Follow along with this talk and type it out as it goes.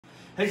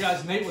Hey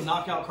guys, Nate with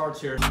Knockout Carts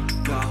here.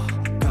 Go,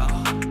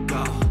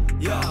 go.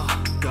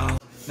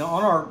 Now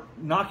on our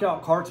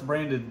Knockout Carts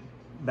branded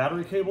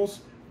battery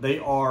cables, they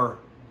are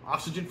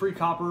oxygen-free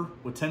copper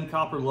with 10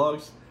 copper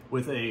lugs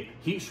with a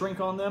heat shrink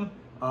on them.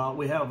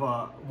 We have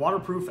a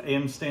waterproof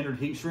and standard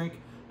heat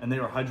shrink, and they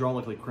are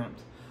hydraulically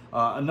crimped.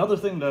 Another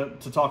thing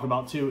to talk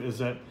about too is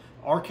that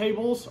our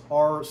cables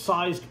are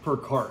sized per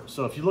cart.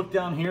 So if you look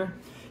down here,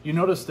 you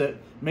notice that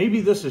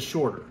maybe this is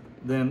shorter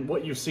than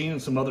what you've seen in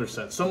some other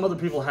sets. Some other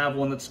people have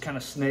one that's kind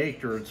of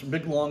snaked or it's a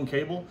big long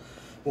cable.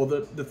 Well,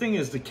 the thing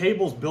is the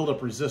cables build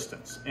up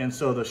resistance. And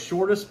so the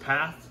shortest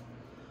path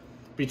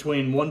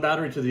between one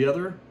battery to the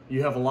other,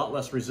 you have a lot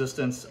less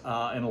resistance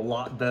and a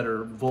lot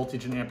better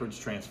voltage and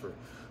amperage transfer.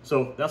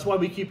 So that's why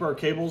we keep our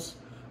cables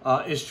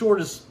as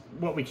short as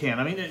what we can.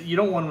 I mean, you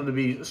don't want them to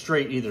be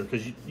straight either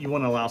because you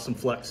want to allow some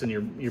flex in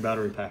your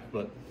battery pack.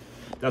 But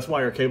that's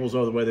why our cables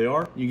are the way they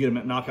are. You get them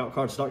at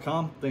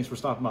knockoutcarts.com. Thanks for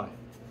stopping by.